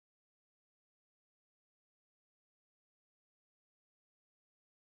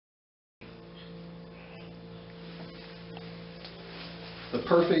The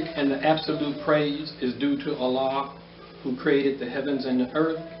perfect and the absolute praise is due to Allah, who created the heavens and the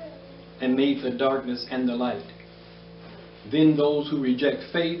earth and made the darkness and the light. Then those who reject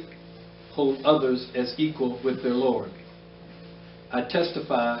faith hold others as equal with their Lord. I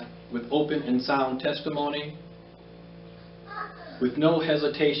testify with open and sound testimony, with no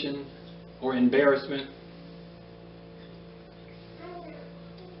hesitation or embarrassment,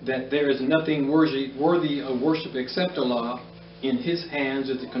 that there is nothing worthy of worship except Allah. In His hands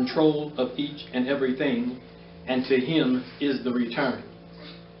is the control of each and everything, and to Him is the return.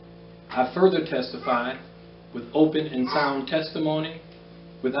 I further testify with open and sound testimony,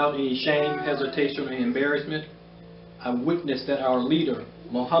 without any shame, hesitation, or embarrassment. I witness that our leader,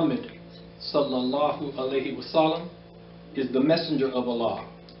 Muhammad sallallahu alaihi wasallam, is the messenger of Allah,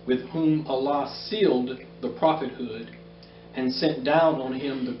 with whom Allah sealed the prophethood and sent down on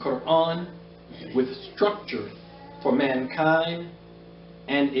him the Quran with structure for mankind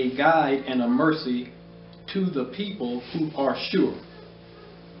and a guide and a mercy to the people who are sure.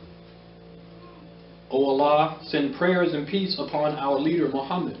 O Allah, send prayers and peace upon our leader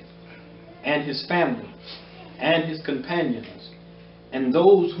Muhammad and his family and his companions and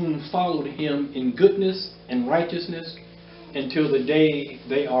those whom followed him in goodness and righteousness until the day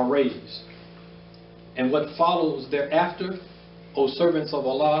they are raised. And what follows thereafter, O servants of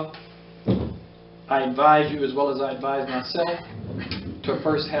Allah, I advise you, as well as I advise myself, to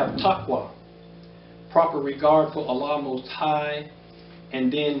first have taqwa, proper regard for Allah Most High,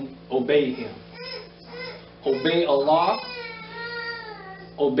 and then obey Him. Obey Allah,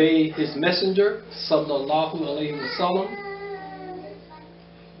 obey His Messenger, sallallahu alaihi wasallam,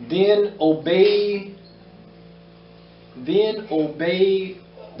 then obey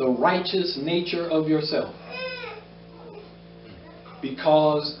the righteous nature of yourself.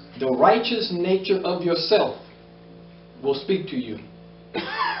 Because the righteous nature of yourself will speak to you.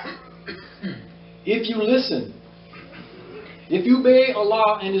 If you listen, if you obey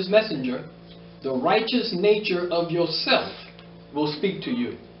Allah and His Messenger, the righteous nature of yourself will speak to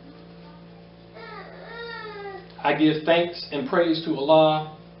you. I give thanks and praise to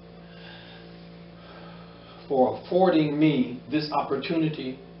Allah for affording me this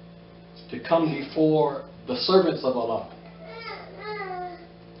opportunity to come before the servants of Allah.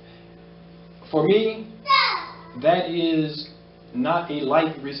 For me, that is not a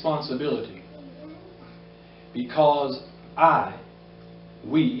light responsibility, because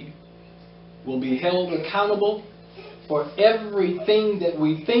we will be held accountable for everything that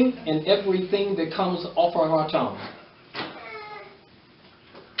we think and everything that comes off of our tongue.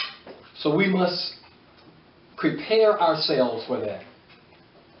 So we must prepare ourselves for that.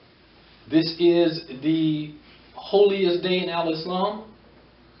 This is the holiest day in Al-Islam,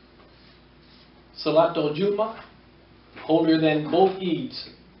 Salatul JUMMAH, holier than both Eids.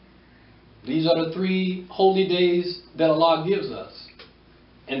 These are the 3 holy days that Allah gives us.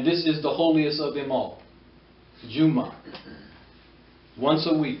 And this is the holiest of them all. JUMMAH. Once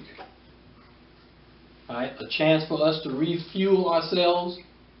a week. Right? A chance for us to refuel ourselves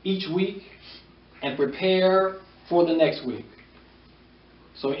each week and prepare for the next week.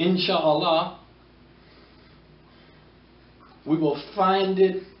 So inshallah, we will find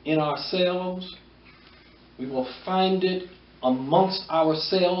it in ourselves. We will find it amongst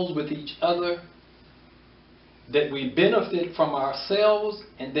ourselves with each other, that we benefit from ourselves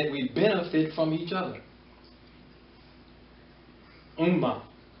and that we benefit from each other. Ummah.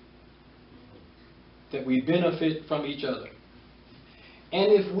 That we benefit from each other.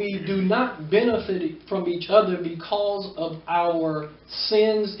 And if we do not benefit from each other because of our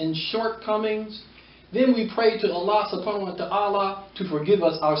sins and shortcomings, then we pray to Allah subhanahu wa ta'ala to forgive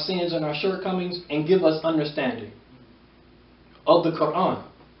us our sins and our shortcomings and give us understanding of the Quran.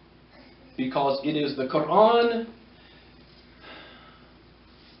 Because it is the Quran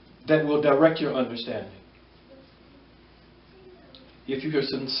that will direct your understanding. If you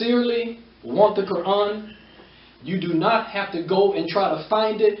sincerely want the Quran, you do not have to go and try to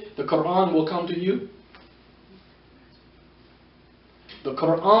find it. The Quran will come to you. The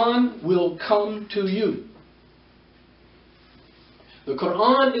Quran will come to you. The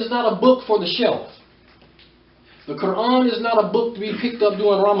Quran is not a book for the shelf. The Quran is not a book to be picked up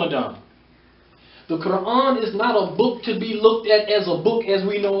during Ramadan. The Quran is not a book to be looked at as a book as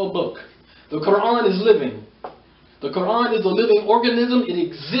we know a book. The Quran is living. The Quran is a living organism. It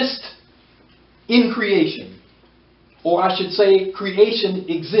exists in creation. Or I should say, creation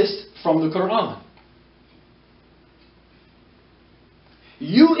exists from the Quran.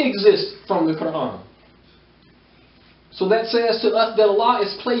 You exist from the Quran. So that says to us that Allah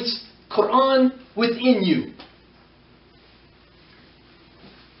has placed Quran within you.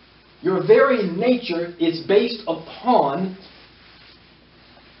 Your very nature is based upon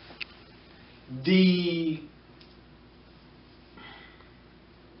the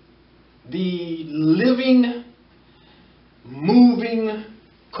living, moving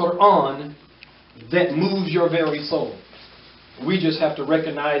Quran that moves your very soul. We just have to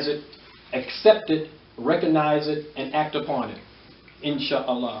recognize it, accept it, recognize it, and act upon it.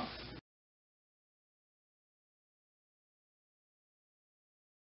 Insha'Allah.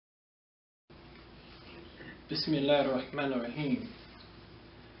 Bismillah ar-Rahman ar-Rahim.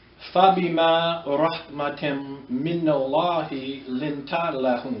 فَبِمَا رَحْمَةٍ مِّنَ اللَّهِ لِنْتَ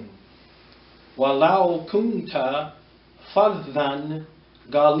لَهُمْ وَلَوْ كُنْتَ فَظًّا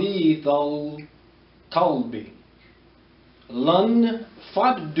غَلِيظَ الْقَلْبِ لَنْ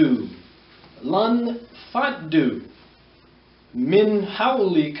فَضُّوا مِنْ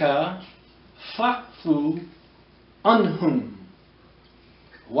حَوْلِكَ فَاعْفُ عَنْهُمْ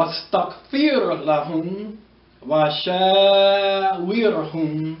وَاسْتَغْفِرْ لَهُمْ وَشَاوِرْهُمْ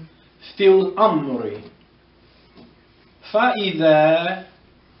فِي الْأَمْرِ فَإِذَا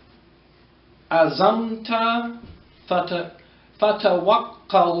عَزَمْتَ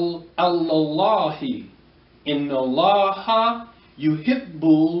فَتَوَكَّلْ عَلَى اللَّهِ إِنَّ اللَّهَ يُحِبُّ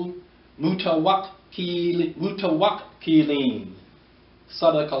الْمُتَوَكِّلِينَ.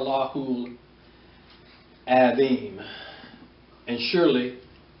 Sadaqallahul Azim. And surely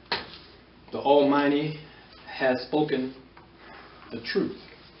the Almighty has spoken the truth.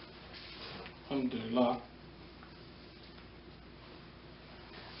 Alhamdulillah.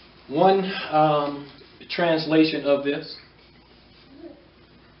 One translation of this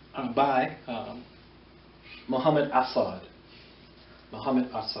by Muhammad Asad. Muhammad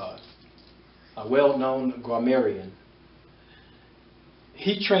Asad, a well-known grammarian.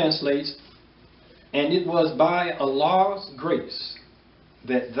 He translates, "And it was by Allah's grace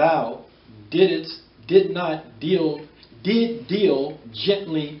that thou did deal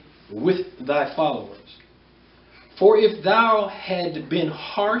gently with thy followers. For if thou had been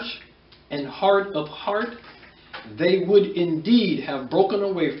harsh and hard of heart, they would indeed have broken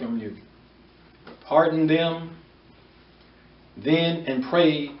away from you. Pardon them then and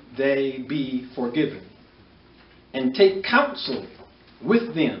pray they be forgiven. And take counsel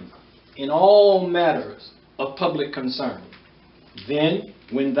with them in all matters of public concern. Then,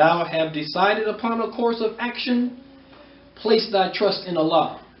 when thou have decided upon a course of action, place thy trust in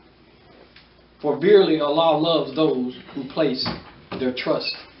Allah. For verily Allah loves those who place their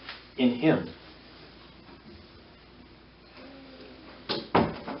trust in Him."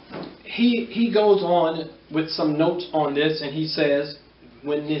 He goes on with some notes on this, and he says,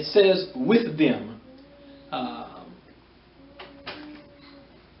 when it says with them,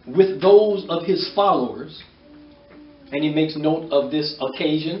 with those of his followers, and he makes note of this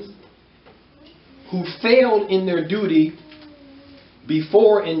occasion, who failed in their duty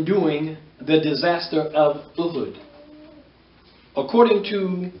before and during the disaster of Uhud. According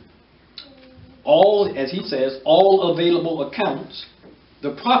to all, as he says, all available accounts,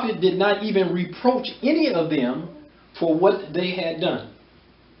 the Prophet did not even reproach any of them for what they had done.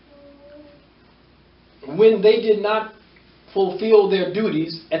 When they did not fulfill their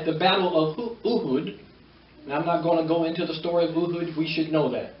duties at the Battle of Uhud, and I'm not going to go into the story of Uhud, we should know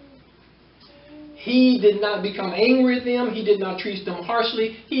that. He did not become angry at them. He did not treat them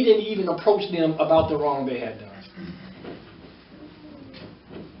harshly. He didn't even approach them about the wrong they had done.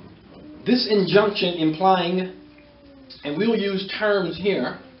 This injunction implying, and we'll use terms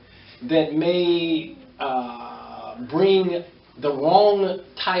here that may bring the wrong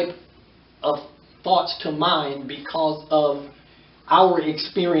type of thoughts to mind because of our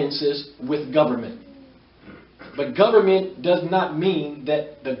experiences with government. But government does not mean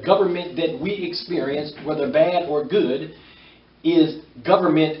that the government that we experience, whether bad or good, is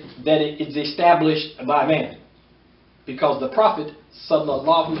government that is established by man. Because the Prophet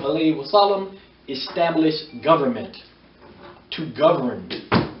sallallahu alaihi wasallam established government to govern.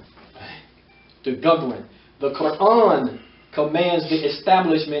 To govern. The Quran commands the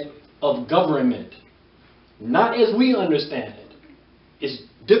establishment of government, not as we understand it. It's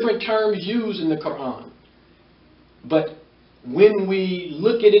different terms used in the Quran. But when we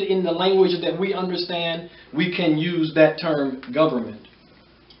look at it in the language that we understand, we can use that term government.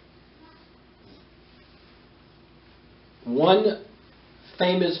 One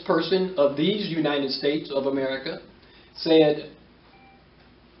famous person of these United States of America said,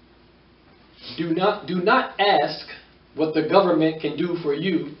 do not ask what the government can do for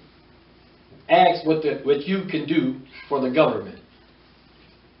you. Ask what you can do for the government.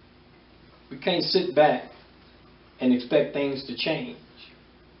 We can't sit back and expect things to change.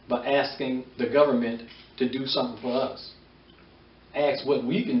 by asking the government to do something for us. Ask what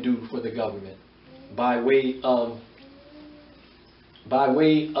we can do for the government by way of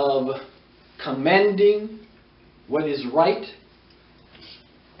commanding what is right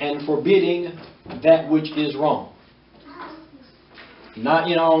and forbidding that which is wrong. Not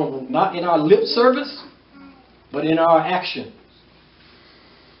in our lip service, but in our action.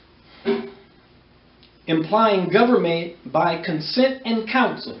 Implying government by consent and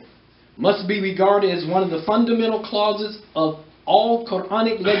counsel must be regarded as one of the fundamental clauses of all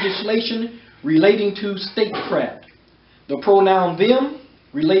Quranic legislation relating to statecraft. The pronoun them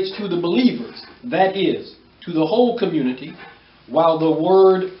relates to the believers, that is, to the whole community, while the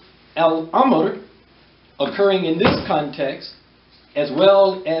word al-amr, occurring in this context, as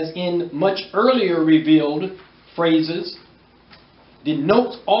well as in much earlier revealed phrases,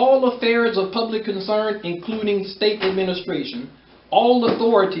 denotes all affairs of public concern, including state administration. All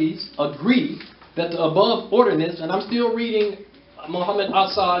authorities agree that the above ordinance, and I'm still reading Muhammad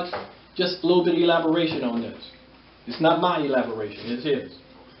Assad's just a little bit of elaboration on this. It's not my elaboration, it's his.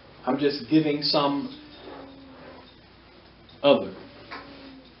 I'm just giving some other.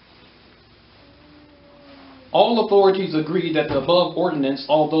 All authorities agree that the above ordinance,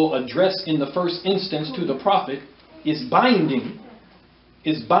 although addressed in the first instance to the Prophet, is binding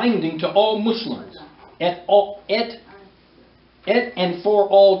to all Muslims at and for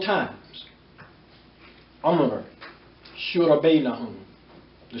all times. Amr, shura baynahum,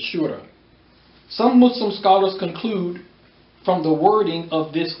 the shura. Some Muslim scholars conclude from the wording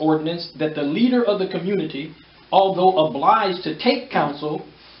of this ordinance that the leader of the community, although obliged to take counsel,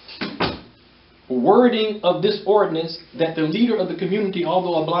 wording of this ordinance that the leader of the community,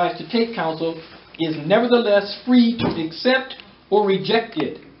 although obliged to take counsel, is nevertheless free to accept or reject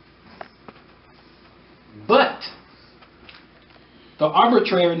it. But the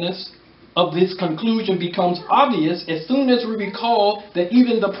arbitrariness of this conclusion becomes obvious as soon as we recall that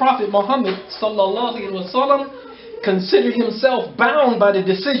even the Prophet Muhammad sallallahu alaihi wasallam considered himself bound by the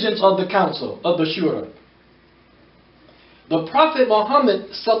decisions of the council of the Shura. The Prophet Muhammad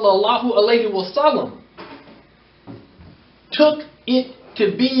sallallahu alaihi wasallam took it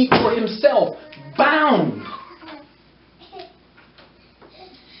to be for himself bound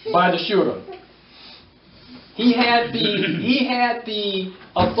by the Shura. He had the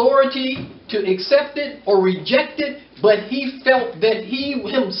authority to accept it or reject it, but he felt that he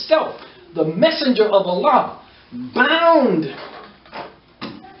himself, the messenger of Allah, bound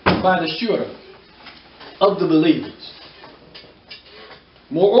by the Shura of the believers.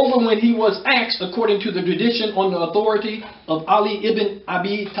 Moreover, when he was asked, according to the tradition on the authority of Ali ibn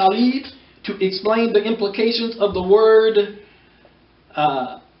Abi Talib, to explain the implications of the word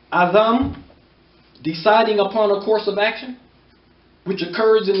azam, deciding upon a course of action, which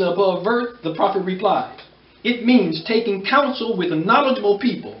occurs in the above verse, the Prophet replied, it means taking counsel with knowledgeable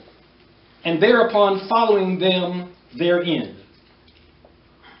people and thereupon following them therein.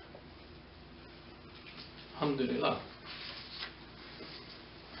 Alhamdulillah.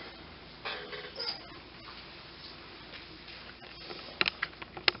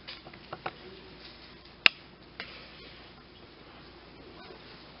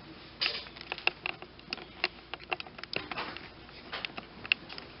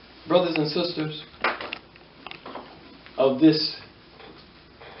 Brothers and sisters of this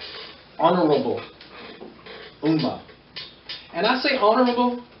honorable ummah. And I say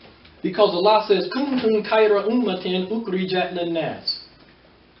honorable because Allah says, Kuntum khayra ummatin ukhrijat linnas.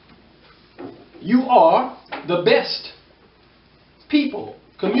 You are the best people,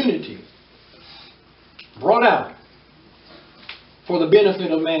 community, brought out for the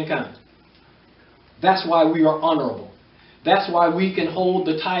benefit of mankind. That's why we are honorable. That's why we can hold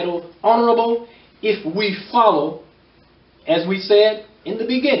the title honorable if we follow, as we said in the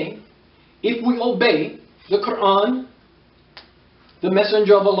beginning, if we obey the Quran, the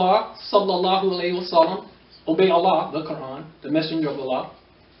Messenger of Allah, sallallahu alaihi wasallam, obey Allah, the Quran, the Messenger of Allah,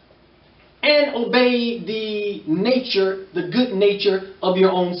 and obey the nature, the good nature of your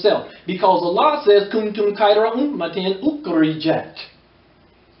own self. Because Allah says, Kuntum khayra ummatin ukhrijat.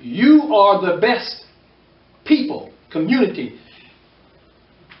 You are the best people, community,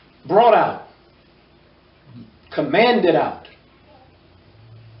 brought out, commanded out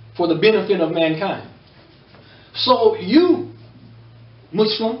for the benefit of mankind. So you,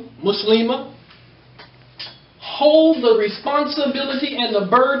 Muslim, Muslima, hold the responsibility and the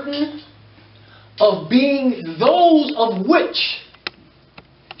burden of being those of which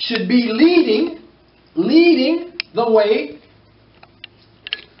should be leading the way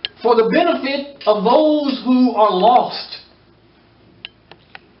for the benefit of those who are lost.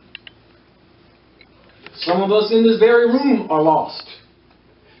 Some of us in this very room are lost.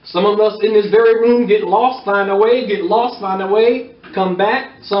 Some of us in this very room get lost, find a way, get lost, find a way, come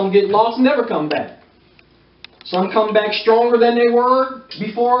back. Some get lost, never come back. Some come back stronger than they were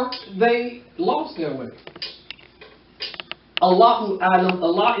before they lost their way.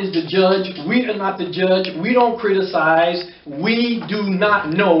 Allah is the judge. We are not the judge. We don't criticize. We do not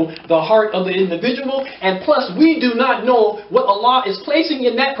know the heart of the individual. And plus, we do not know what Allah is placing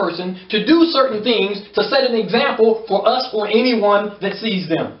in that person to do certain things to set an example for us or anyone that sees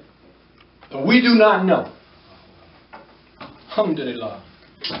them. We do not know. Alhamdulillah.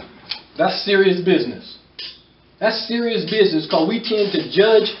 That's serious business. That's serious business, because we tend to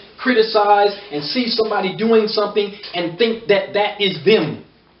judge, criticize, and see somebody doing something and think that that is them.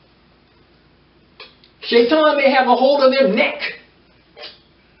 Shaitan may have a hold of their neck.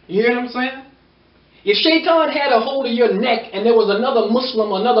 You hear what I'm saying? If Shaitan had a hold of your neck and there was another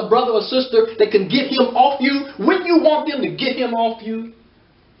Muslim, another brother or sister that can get him off you, wouldn't you want them to get him off you?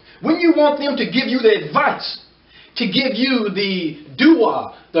 Wouldn't you want them to give you the advice, to give you the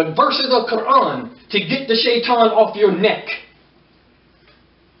dua, the verses of Quran, to get the Shaitan off your neck?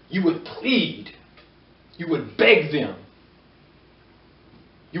 You would plead. You would beg them.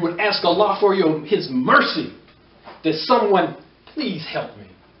 You would ask Allah for His mercy, that someone, please help me.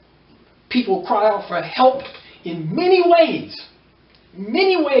 People cry out for help in many ways.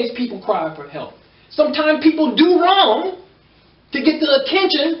 Many ways people cry for help. Sometimes people do wrong to get the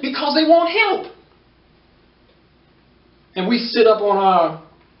attention because they want help. And we sit up on our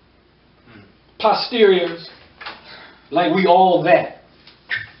posteriors like we all that.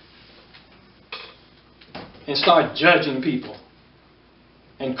 And start judging people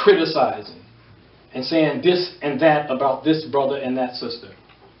and criticizing and saying this and that about this brother and that sister.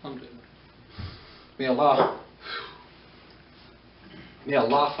 May Allah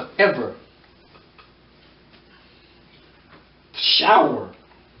forever shower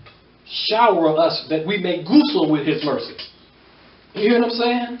us that we may ghusl with His mercy. You hear what I'm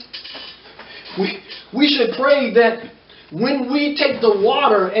saying? We should pray that when we take the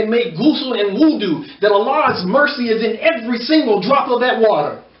water and make ghusl and wudu, that Allah's mercy is in every single drop of that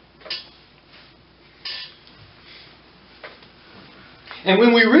water. And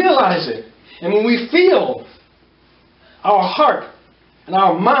when we realize it, and when we feel our heart and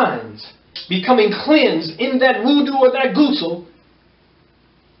our minds becoming cleansed in that wudu or that ghusl,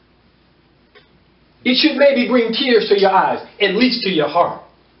 it should maybe bring tears to your eyes, at least to your heart.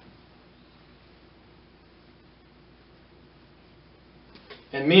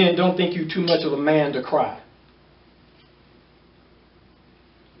 And men, don't think you too much of a man to cry.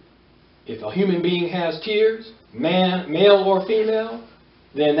 If a human being has tears, male or female,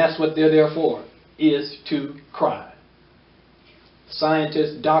 then that's what they're there for, is to cry.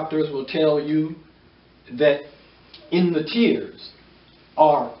 Scientists, doctors will tell you that in the tears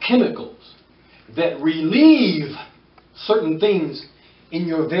are chemicals that relieve certain things in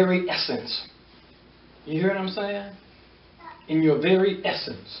your very essence. You hear what I'm saying? In your very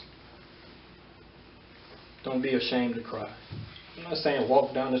essence. Don't be ashamed to cry. I'm not saying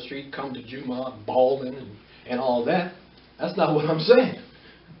walk down the street, come to JUMMAH, bawling and all that. That's not what I'm saying.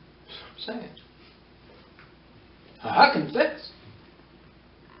 That's what I'm saying. I confess.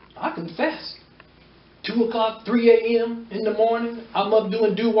 I confess. 2 o'clock, 3 a.m. in the morning, I'm up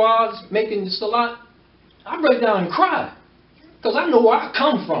doing du'as, making the salat. I break down and cry. Because I know where I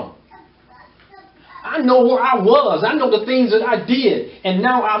come from. I know where I was. I know the things that I did. And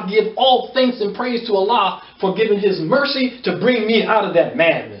now I give all thanks and praise to Allah for giving His mercy to bring me out of that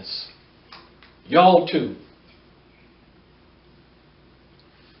madness. Y'all too.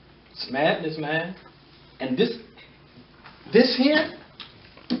 It's madness, man. And this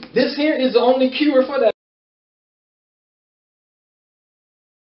here is the only cure for that.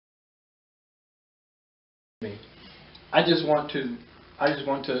 I just want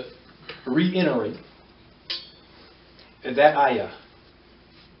to reiterate that ayah.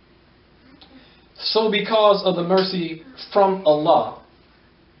 So because of the mercy from Allah,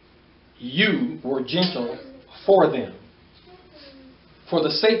 you were gentle for them, for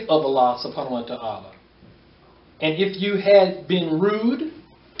the sake of Allah subhanahu wa ta'ala. And if you had been rude,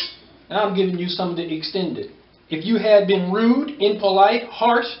 and I'm giving you something to extend it. If you had been rude, impolite,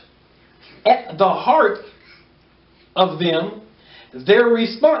 harsh, at the heart of them, their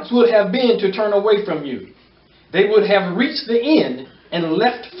response would have been to turn away from you. They would have reached the end and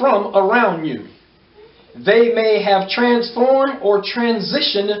left from around you. They may have transformed or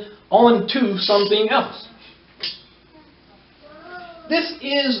transitioned onto something else. This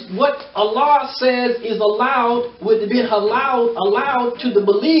is what Allah says is allowed, would have been allowed to the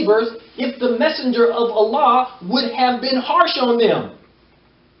believers if the messenger of Allah would have been harsh on them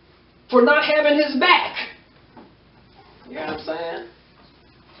for not having his back. You know what I'm saying?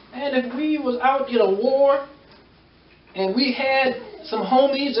 And if we was out in a war and we had some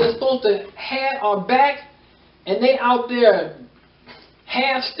homies that's supposed to have our back and they out there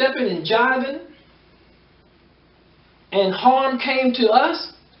half-stepping and jiving and harm came to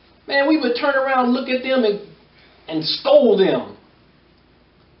us, man, we would turn around and look at them and scold them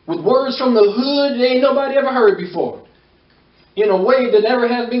with words from the hood that ain't nobody ever heard before, in a way that never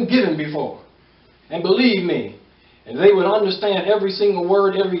has been given before. And believe me, and they would understand every single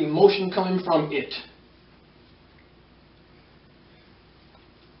word, every emotion coming from it.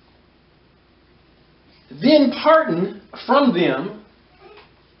 Then pardon from them,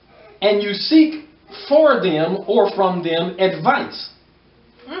 and you seek for them or from them advice.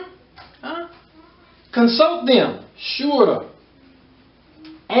 Consult them, shura,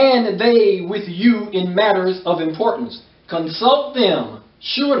 and they with you in matters of importance. Consult them,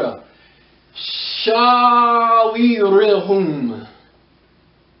 shura, shawirhum.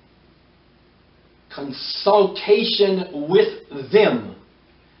 Consultation with them.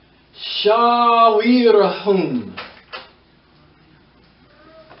 Shawirhum.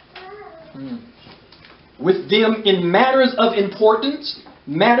 With them in matters of importance,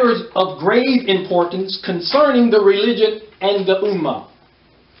 matters of grave importance concerning the religion and the ummah.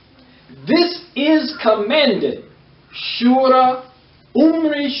 This is commanded. Shura,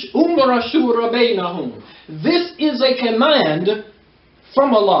 umra shura bainahum. This is a command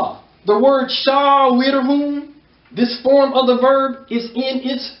from Allah. The word shawirhum, this form of the verb, is in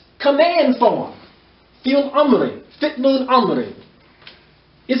its command form. Fi'l amri, fi'lun amri.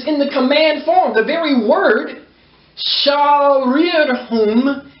 It's in the command form. The very word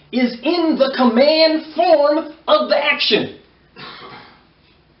shawirhum is in the command form of the action.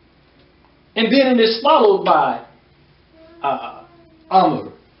 And then it is followed by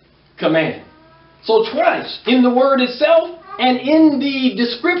amr, command. So twice in the word itself and in the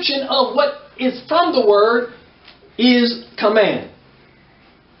description of what is from the word is command.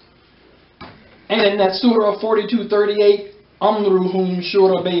 And in that surah 42:38, amruhum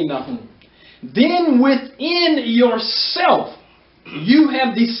shura bainahum. Then within yourself you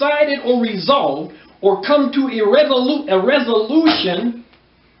have decided or resolved or come to a resolution.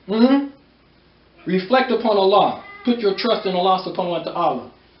 Reflect upon Allah. Put your trust in Allah subhanahu wa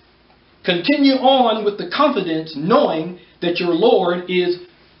ta'ala. Continue on with the confidence knowing that your Lord is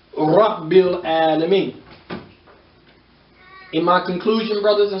Rabbil Alameen. In my conclusion,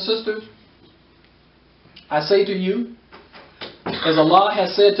 brothers and sisters, I say to you, as Allah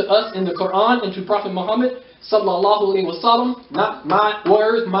has said to us in the Quran and to Prophet Muhammad sallallahu alaihi wasallam, not my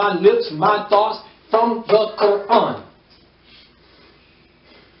words, my lips, my thoughts, from the Quran.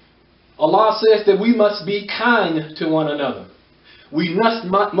 Allah says that we must be kind to one another. We must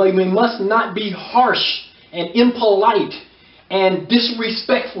not be harsh and impolite and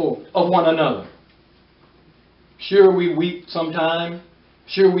disrespectful of one another. Sure, we weep sometimes.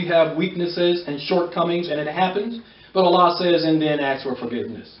 Sure, we have weaknesses and shortcomings, and it happens. But Allah says, and then ask for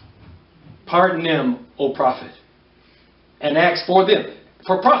forgiveness. Pardon them, O Prophet. And ask for them.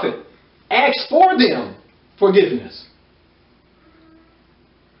 For Prophet, ask for them forgiveness.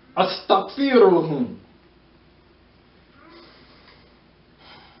 Astaghfiruhum.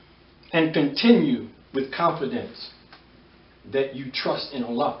 And continue with confidence that you trust in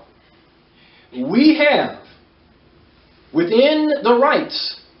Allah. We have within the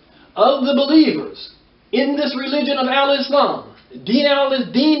rights of the believers in this religion of Al-Islam, Deen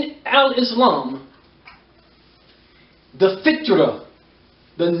Al-Islam, the fitra,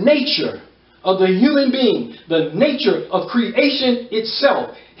 the nature of the human being, the nature of creation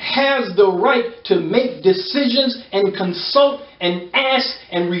itself, has the right to make decisions and consult and ask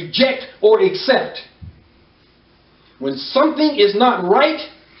and reject or accept. When something is not right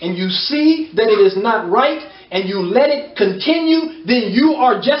and you see that it is not right and you let it continue, then you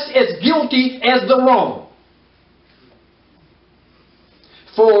are just as guilty as the wrong.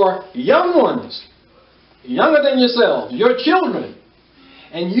 For young ones, younger than yourselves, your children,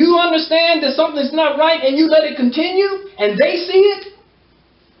 and you understand that something's not right and you let it continue and they see it,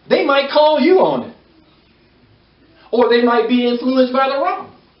 they might call you on it. Or they might be influenced by the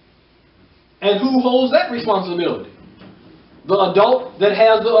wrong. And who holds that responsibility? The adult that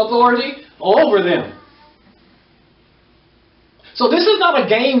has the authority over them. So this is not a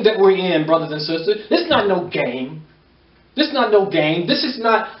game that we're in, brothers and sisters. This is not no game. This is not no game. This is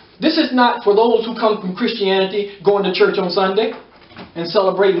not for those who come from Christianity, going to church on Sunday and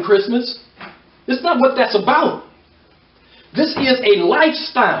celebrating Christmas. This is not what that's about. This is a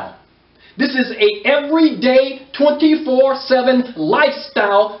lifestyle. This is a everyday 24/7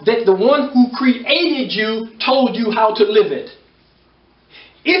 lifestyle that the one who created you told you how to live it.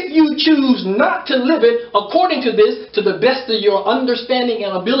 If you choose not to live it according to this, to the best of your understanding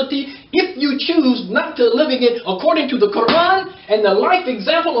and ability, if you choose not to living it according to the Quran and the life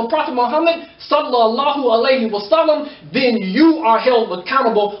example of Prophet Muhammad sallallahu alaihi wasallam, then you are held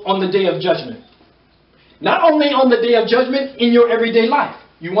accountable on the day of judgment. Not only on the day of judgment, in your everyday life.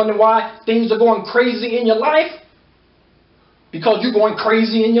 You wonder why things are going crazy in your life? Because you're going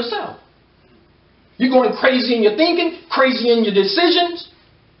crazy in yourself. You're going crazy in your thinking, crazy in your decisions.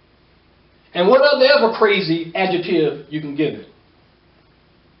 And what other ever crazy adjective you can give it.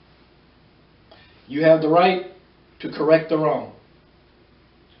 You have the right to correct the wrong.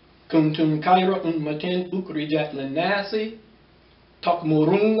 Kuntum khayra ummatin ukhrijat lin-nasi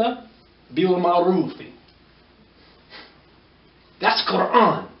ta'muruna bil ma'ruf. That's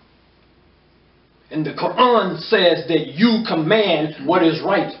Quran. And the Quran says that you command what is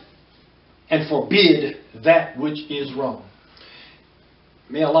right and forbid that which is wrong.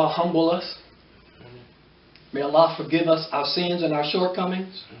 May Allah humble us. May Allah forgive us our sins and our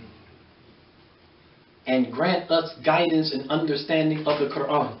shortcomings. And grant us guidance and understanding of the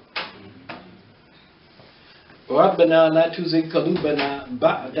Quran. رَبَّنَا لَا تُزِغْ قُلُوبَنَا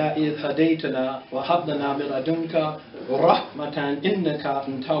بَعْدَ إِذْ هَدَيْتَنَا وَهَبْ لَنَا مِن لَّدُنكَ رَحْمَةً إِنَّكَ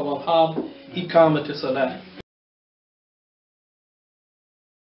أَنتَ الْوَهَّابُ إِقَامَةُ الصَّلَاةِ